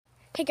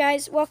Hey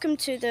guys, welcome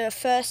to the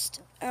first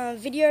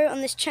video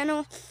on this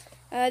channel.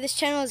 This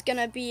channel is going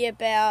to be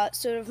about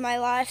sort of my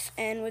life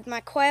and with my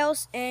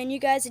quails, and you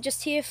guys are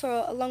just here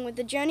for along with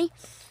the journey.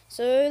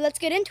 So let's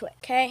get into it,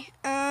 okay?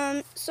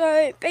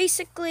 So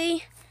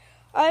basically,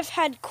 I've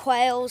had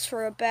quails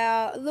for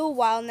about a little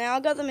while now. I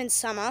got them in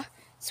summer.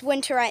 It's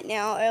winter right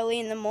now,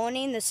 early in the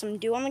morning. There's some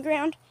dew on the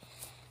ground.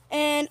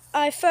 And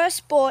I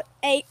first bought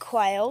 8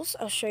 quails.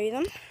 I'll show you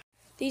them.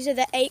 These are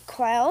the 8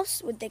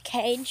 quails with the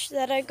cage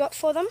that I got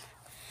for them.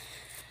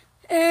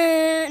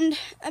 And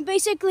I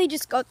basically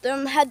just got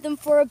them, had them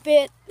for a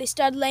bit. They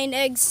started laying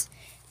eggs.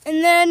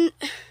 And then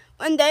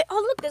one day,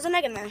 oh look, there's an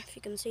egg in there, if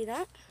you can see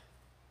that.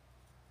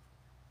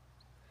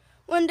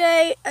 One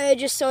day, I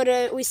just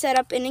we set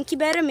up an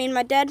incubator, me and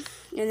my dad,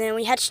 and then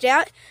we hatched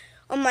out.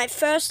 On my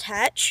first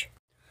hatch,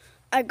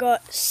 I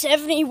got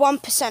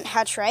 71%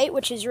 hatch rate,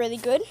 which is really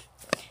good.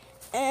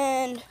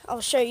 And I'll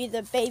show you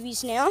the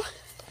babies now.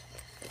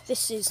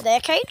 This is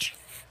their cage.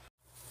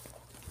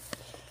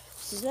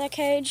 This is their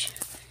cage.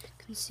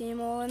 You can see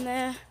them all in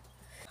there.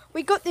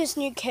 We got this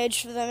new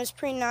cage for them. It's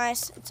pretty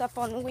nice. It's up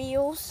on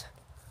wheels.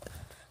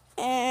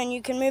 And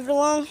you can move it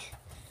along.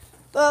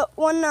 But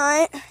one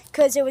night,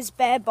 because it was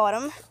bare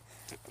bottom,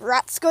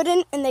 rats got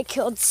in and they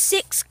killed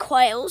 6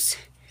 quails.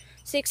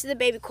 6 of the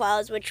baby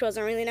quails, which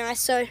wasn't really nice.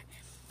 So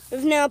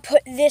we've now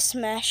put this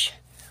mesh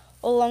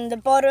along the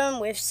bottom.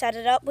 We've set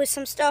it up with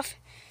some stuff.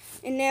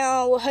 And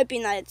now we're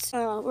hoping that it's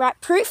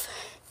rat-proof.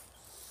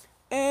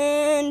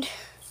 And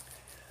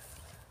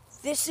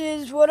this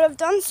is what I've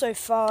done so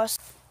far.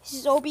 This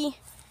is Obi,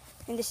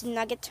 and this is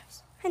Nugget.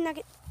 Hi,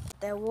 Nugget.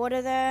 There's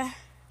water there.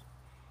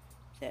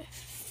 The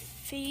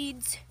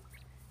feeds,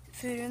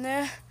 food in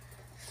there.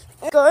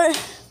 Go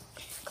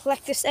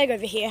collect this egg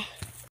over here.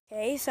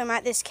 Okay, so I'm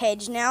at this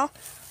cage now.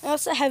 I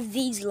also have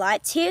these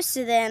lights here,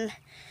 so then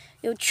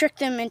you'll trick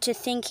them into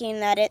thinking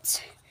that it's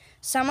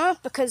summer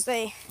because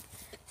they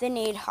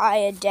need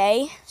higher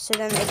day, so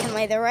then they can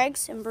lay their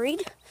eggs and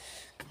breed.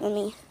 Let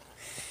me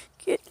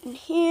get in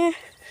here.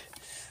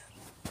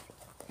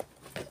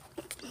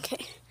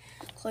 Okay,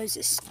 close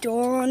this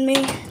door on me.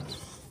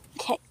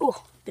 Okay,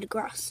 oh, bit of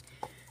grass.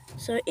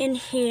 So in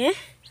here,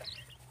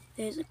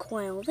 there's a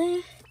quail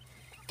there.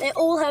 They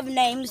all have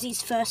names,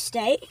 these first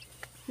 8,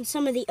 and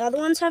some of the other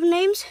ones have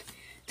names.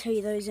 I'll tell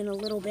you those in a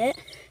little bit.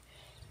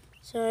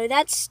 So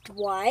that's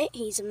Dwight,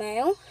 he's a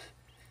male.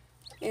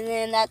 And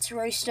then that's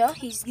Roaster,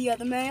 he's the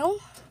other male.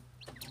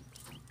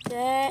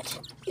 That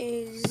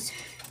is,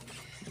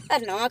 I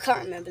don't know, I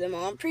can't remember them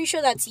all. I'm pretty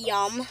sure that's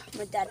Yum.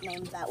 My dad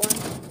named that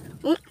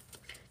one. Ooh.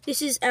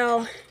 This is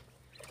our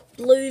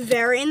blue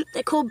variant.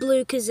 They're called blue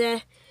because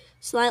they're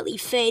slightly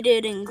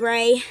faded and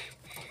grey.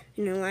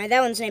 You know why?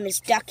 That one's name is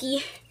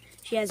Ducky.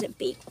 She has a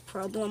beak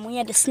problem. We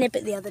had to snip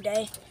it the other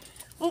day.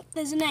 Oh,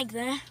 there's an egg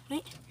there.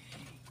 Wait,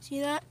 see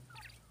that?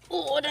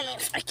 Oh, I don't know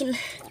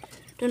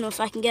if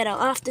I can get it. I'll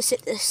have to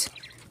sit this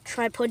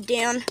tripod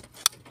down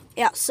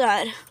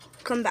outside.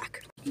 Come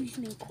back. Excuse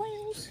me,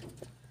 quails.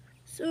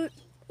 So,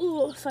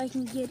 oh, if I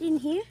can get in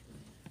here,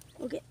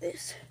 we'll get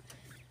this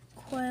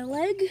quail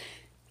egg.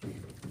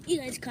 You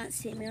guys can't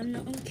see me, I'm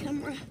not on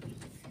camera.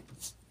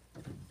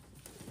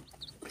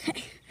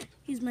 Okay,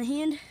 here's my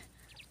hand.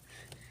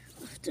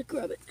 I'll have to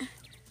grab it.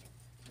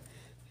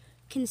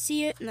 Can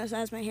see it, and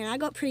that's my hand. I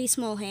got pretty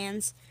small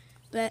hands,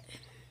 but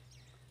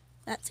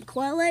that's a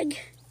quail egg.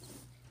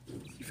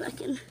 See if I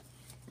can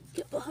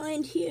get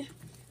behind here.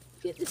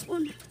 Get this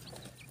one.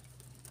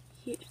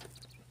 Here.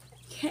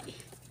 Okay,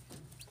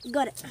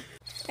 got it.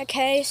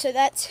 Okay, so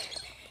that's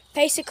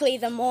basically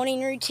the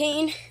morning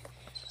routine.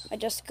 I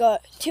just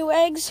got 2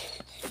 eggs.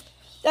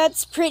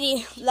 That's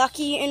pretty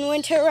lucky in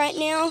winter right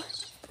now.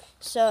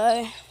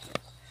 So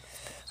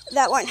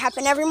that won't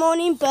happen every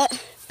morning,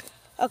 but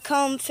I'll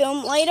come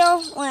film later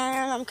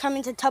when I'm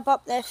coming to top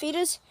up their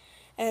feeders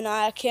and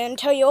I can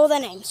tell you all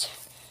their names.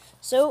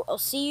 So I'll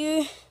see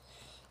you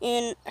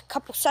in a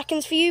couple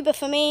seconds for you, but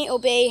for me it'll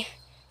be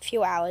a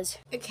few hours.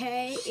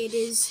 Okay, it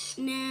is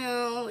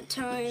now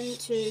time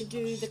to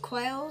do the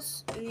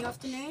quails in the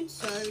afternoon,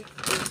 so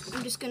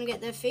I'm just going to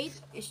get their feed.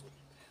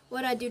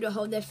 What I do to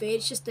hold their feed,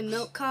 it's just a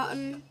milk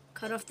carton,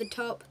 cut off the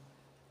top.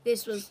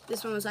 This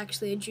one was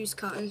actually a juice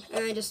carton,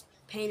 and I just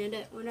painted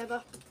it,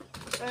 whatever.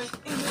 So,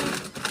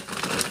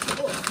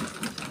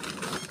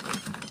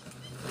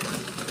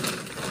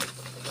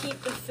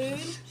 keep the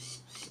food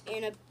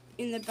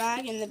in the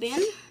bag, in the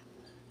bin.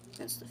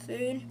 That's the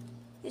food.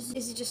 This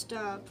is just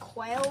a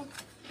quail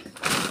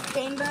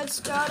gamebird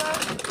starter.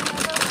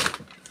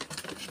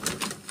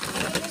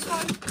 This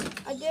one,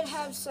 I did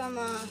have some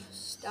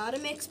starter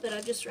mix, but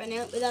I just ran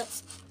out. But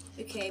that's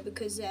okay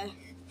because they're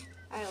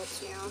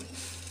adults now.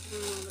 A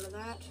little bit of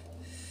that.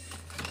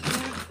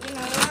 And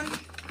another one.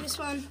 This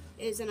one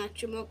is an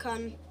actual milk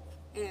carton,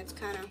 and it's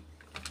kind of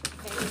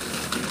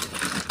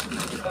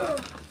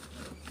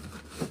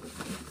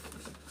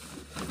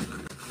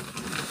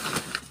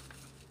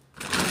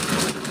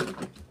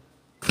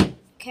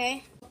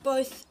okay,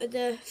 both of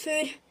the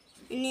food,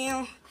 and now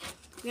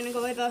I'm going to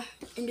go over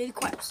and do the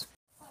quails.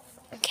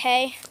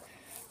 Okay,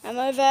 I'm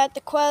over at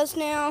the quails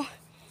now.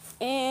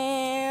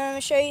 and I'm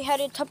going to show you how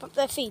to top up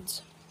their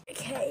feeds.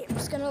 Okay, I'm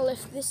just going to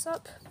lift this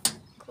up,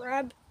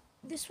 grab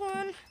this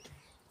one,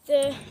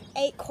 the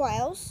 8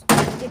 quails,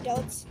 the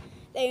adults,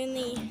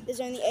 there's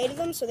only 8 of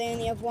them, so they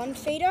only have 1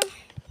 feeder.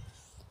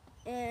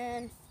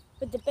 And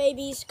with the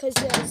babies, because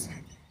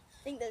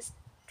I think there's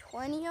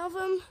 20 of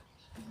them,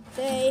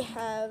 they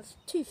have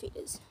 2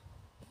 feeders.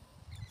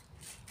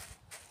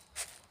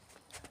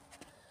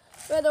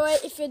 By the way,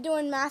 if you're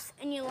doing math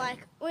and you're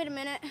like, wait a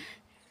minute,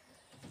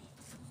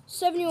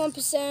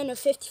 71% of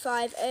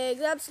 55 eggs,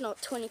 that's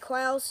not 20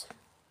 quails.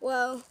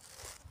 Well,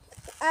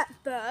 at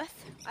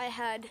birth, I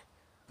had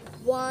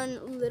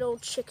 1 little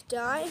chick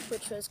die,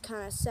 which was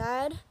kind of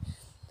sad.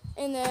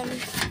 And then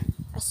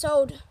I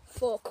sold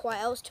 4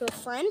 quails to a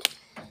friend.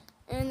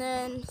 And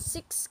then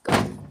 6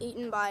 got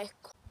eaten by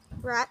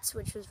rats,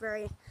 which was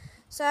very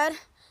sad.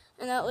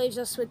 And that leaves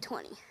us with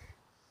 20.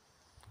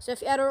 So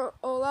if you add it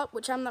all up,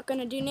 which I'm not going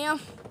to do now,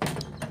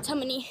 that's how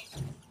many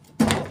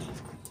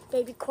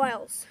baby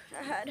quails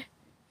I had.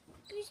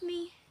 Excuse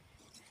me.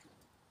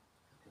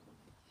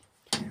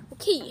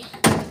 Okay,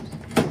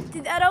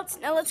 did the adults,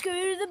 now let's go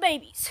to the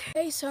babies.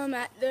 Okay, so I'm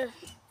at the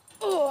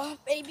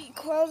baby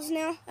quails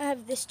now. I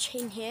have this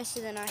chain here,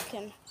 so then I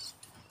can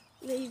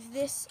leave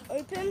this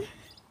open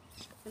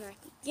and I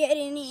can get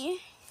in here.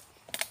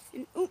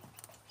 And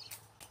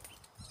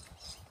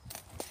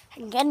I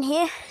can get in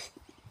here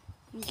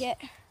and get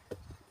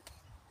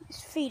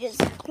these feeders.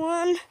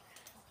 1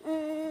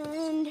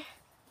 and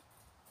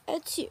a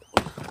 2.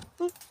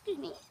 Excuse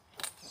me.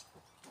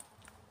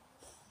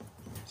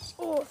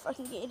 Or if I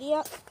can get it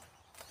out.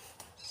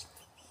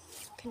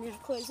 Can now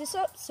close this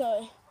up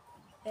so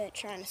they're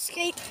trying to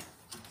escape.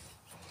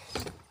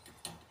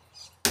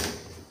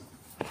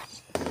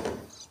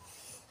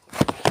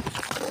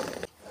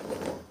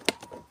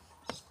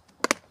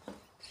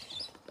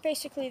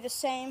 Basically the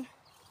same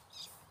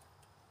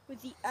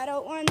with the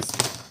adult ones.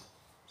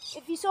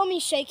 If you saw me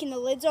shaking the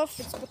lids off,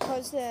 it's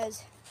because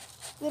there's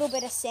a little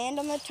bit of sand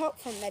on the top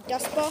from the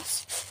dust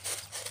boss.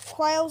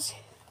 Quails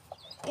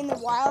in the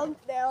wild,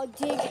 they'll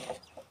dig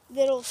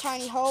little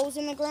tiny holes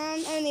in the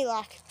ground, only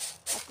like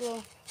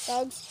little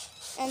bugs,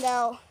 and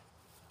they'll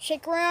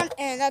shake around,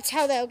 and that's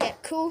how they'll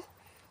get cool,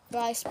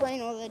 by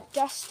spraying all the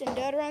dust and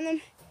dirt around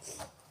them.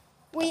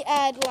 We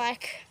add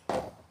like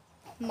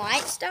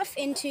mite stuff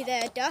into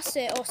their dust, so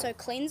it also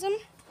cleans them,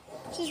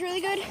 which is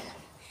really good.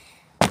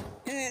 And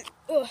then,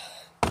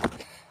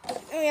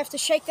 and we have to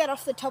shake that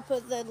off the top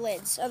of the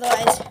lids,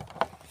 otherwise,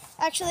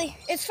 actually,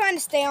 it's fine to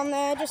stay on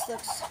there, it just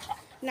looks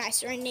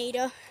nicer and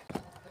neater.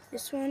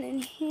 This one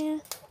in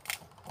here.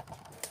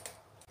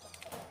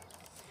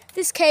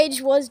 This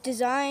cage was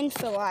designed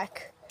for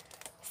like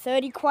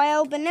 30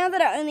 quail, but now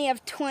that I only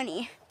have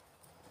 20,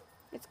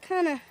 it's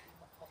kind of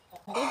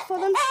big for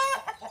them.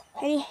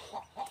 And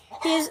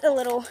here's a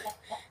little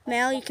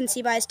male, you can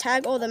see by his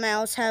tag. All the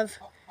males have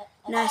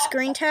nice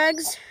green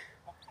tags.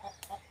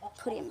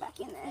 Put him back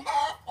in there.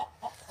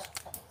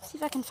 See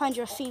if I can find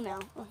you a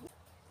female.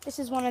 This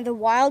is one of the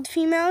wild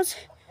females.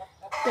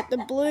 Got the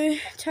blue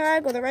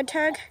tag or the red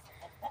tag.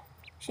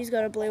 She's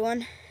got a blue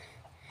one.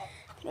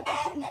 Put it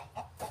back in.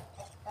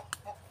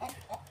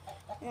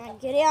 And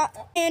get out.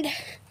 And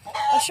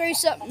I'll show you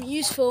something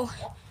useful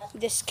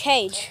with this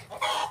cage.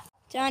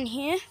 Down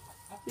here,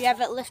 we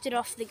have it lifted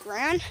off the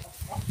ground.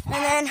 And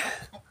then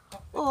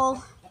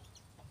all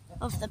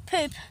of the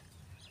poop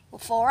will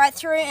fall right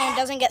through and it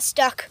doesn't get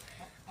stuck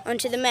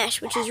onto the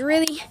mesh, which is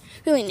really,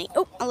 really neat.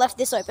 Oh, I left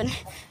this open.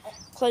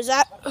 Close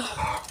that.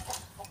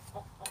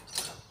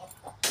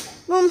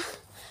 Boom.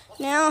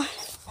 Now,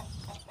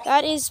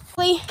 that is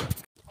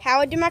how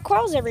I do my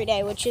quails every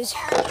day, which is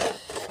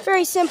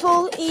very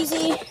simple,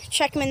 easy.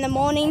 Check them in the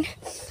morning,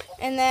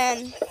 and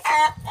then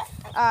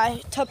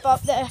I top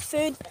up their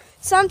food.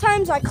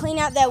 Sometimes I clean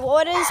out their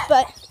waters,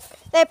 but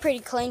they're pretty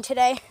clean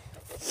today.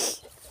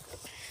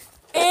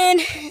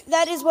 And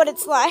that is what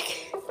it's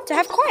like to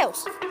have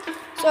quails.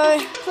 So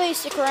please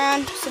stick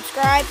around,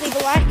 subscribe, leave a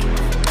like.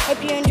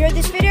 Hope you enjoyed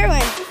this video,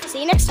 and see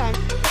you next time.